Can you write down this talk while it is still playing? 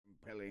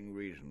compelling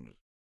reasons.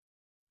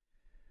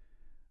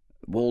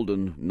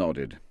 Walden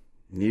nodded.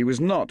 He was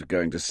not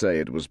going to say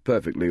it was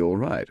perfectly all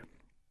right.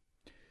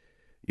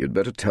 "You'd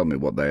better tell me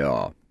what they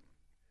are."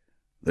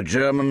 The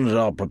Germans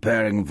are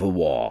preparing for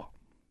war.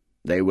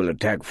 They will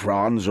attack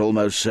France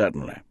almost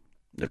certainly.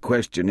 The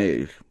question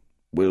is,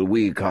 will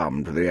we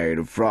come to the aid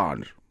of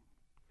France?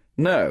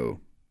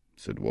 "No,"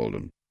 said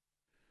Walden.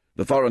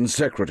 "The Foreign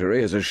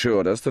Secretary has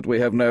assured us that we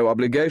have no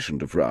obligation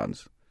to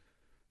France.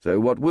 So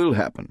what will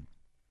happen?"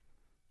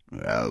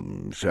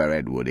 "Well, Sir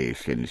Edward is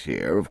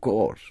sincere, of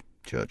course,"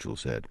 Churchill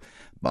said,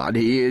 "but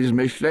he is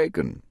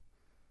mistaken.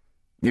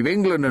 If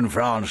England and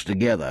France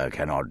together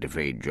cannot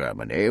defeat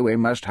Germany, we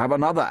must have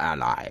another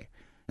ally,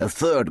 a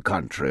third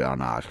country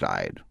on our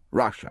side,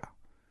 Russia.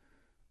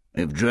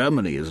 If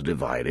Germany is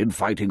divided,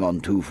 fighting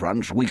on two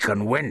fronts, we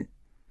can win.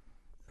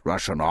 The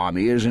Russian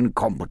army is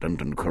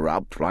incompetent and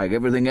corrupt, like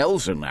everything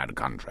else in that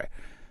country,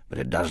 but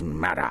it doesn't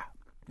matter,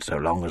 so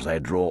long as they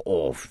draw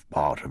off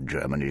part of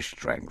Germany's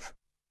strength."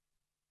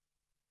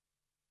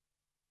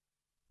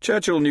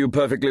 Churchill knew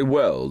perfectly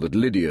well that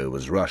Lydia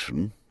was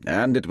Russian,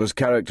 and it was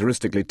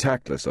characteristically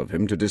tactless of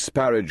him to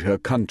disparage her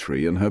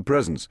country in her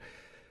presence.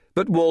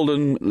 But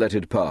Walden let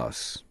it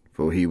pass,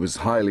 for he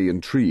was highly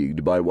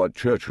intrigued by what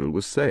Churchill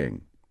was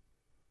saying.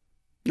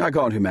 "I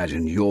can't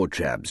imagine your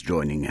chaps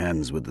joining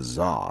hands with the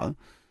Tsar."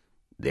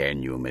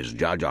 "Then you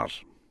misjudge us.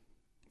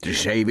 To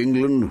save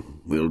England,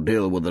 we'll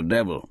deal with the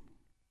devil."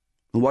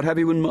 "What have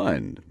you in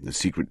mind? A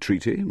secret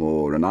treaty,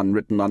 or an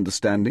unwritten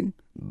understanding?"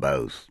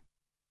 "Both."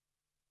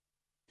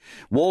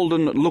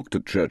 Walden looked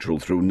at Churchill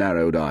through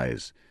narrowed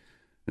eyes.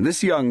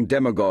 This young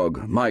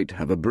demagogue might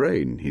have a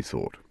brain, he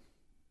thought.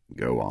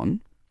 "Go on."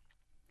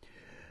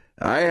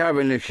 "I have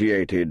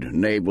initiated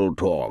naval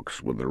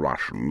talks with the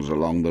Russians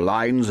along the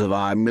lines of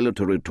our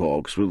military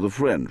talks with the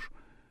French.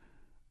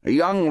 A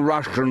young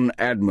Russian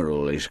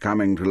admiral is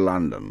coming to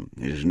London.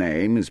 His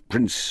name is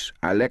Prince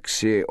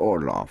Alexei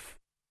Orlov.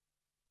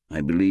 I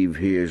believe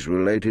he is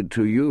related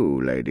to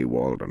you, Lady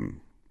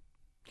Walden."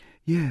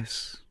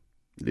 "Yes,"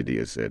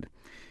 Lydia said.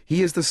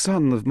 "He is the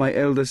son of my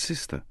elder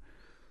sister.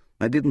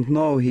 I didn't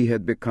know he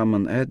had become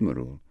an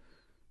admiral.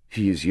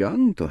 He is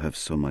young to have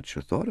so much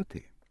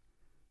authority."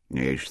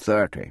 "He's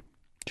 30,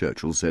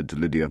 Churchill said to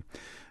Lydia,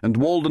 and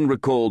Walden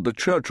recalled that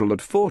Churchill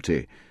at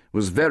 40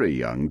 was very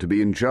young to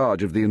be in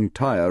charge of the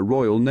entire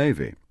Royal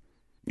Navy.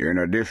 "In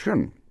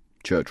addition,"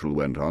 Churchill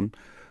went on,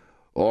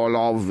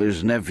 "Orlov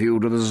is nephew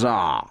to the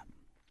Tsar,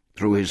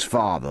 through his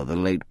father, the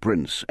late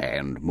prince,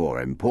 and, more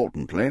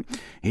importantly,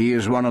 he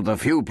is one of the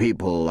few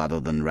people other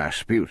than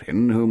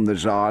Rasputin whom the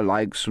Tsar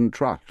likes and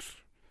trusts.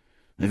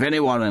 If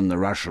anyone in the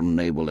Russian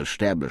naval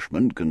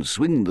establishment can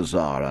swing the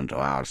Tsar onto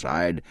our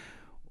side,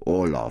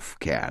 Orlov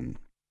can."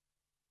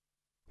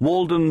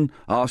 Walden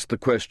asked the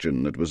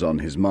question that was on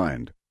his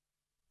mind.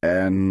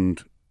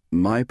 "And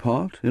my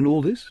part in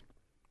all this?"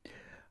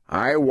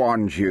 "I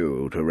want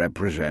you to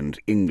represent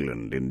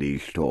England in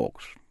these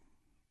talks.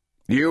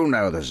 You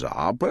know the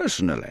Tsar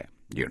personally.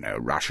 You know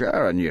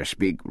Russia, and you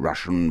speak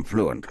Russian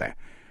fluently.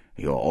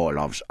 You're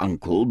Orlov's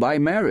uncle by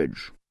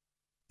marriage.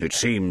 It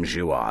seems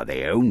you are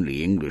the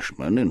only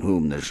Englishman in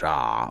whom the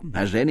Tsar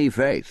has any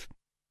faith.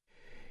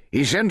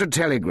 He sent a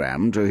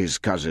telegram to his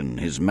cousin,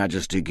 His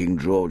Majesty King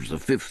George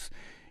V,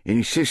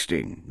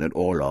 insisting that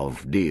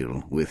Orlov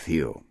deal with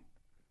you."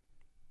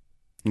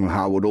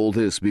 "How would all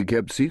this be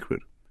kept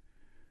secret?"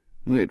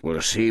 "It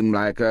will seem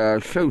like a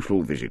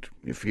social visit,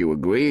 if you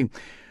agree.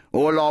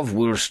 Orlov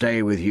will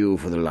stay with you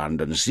for the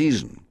London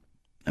season.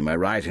 Am I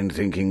right in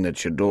thinking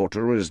that your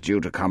daughter is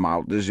due to come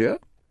out this year?"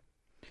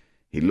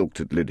 He looked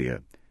at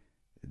Lydia.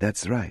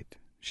 "That's right,"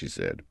 she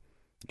said.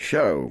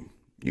 "So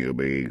you'll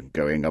be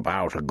going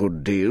about a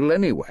good deal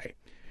anyway.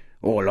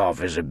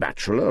 Orlov is a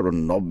bachelor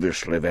and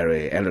obviously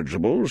very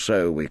eligible,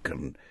 so we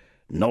can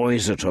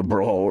noise it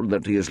abroad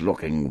that he is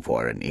looking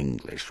for an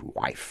English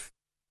wife."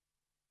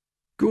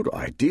 "Good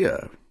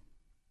idea."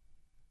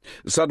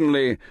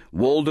 Suddenly,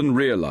 Walden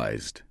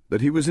realized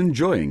that he was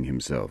enjoying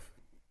himself.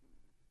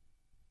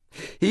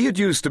 He had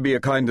used to be a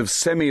kind of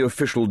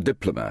semi-official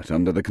diplomat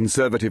under the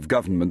Conservative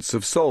governments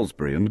of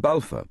Salisbury and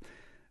Balfour,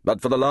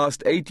 but for the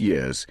last 8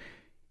 years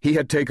he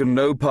had taken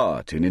no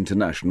part in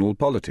international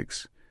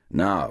politics.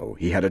 Now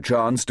he had a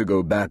chance to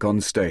go back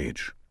on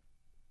stage.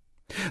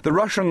 The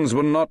Russians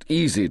were not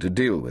easy to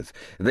deal with.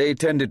 They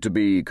tended to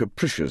be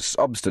capricious,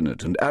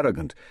 obstinate, and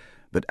arrogant,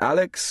 but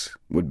Alex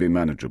would be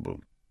manageable.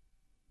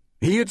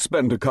 He had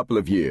spent a couple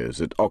of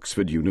years at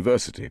Oxford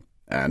University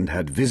and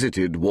had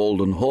visited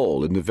Walden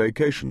Hall in the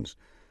vacations.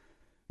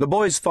 The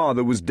boy's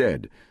father was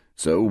dead,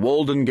 so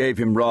Walden gave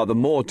him rather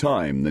more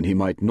time than he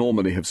might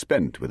normally have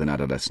spent with an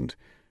adolescent,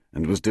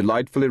 and was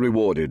delightfully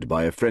rewarded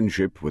by a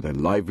friendship with a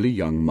lively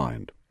young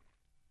mind.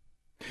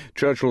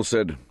 Churchill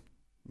said,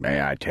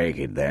 "May I take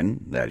it,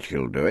 then, that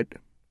she'll do it?"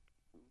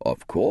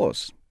 "Of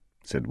course,"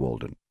 said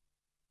Walden.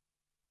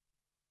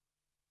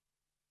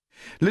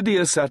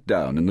 Lydia sat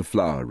down in the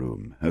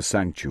flower-room, her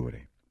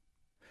sanctuary.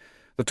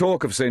 The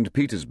talk of St.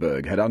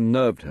 Petersburg had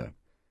unnerved her.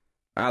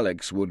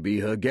 Alex would be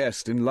her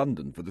guest in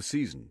London for the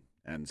season,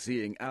 and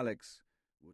seeing Alex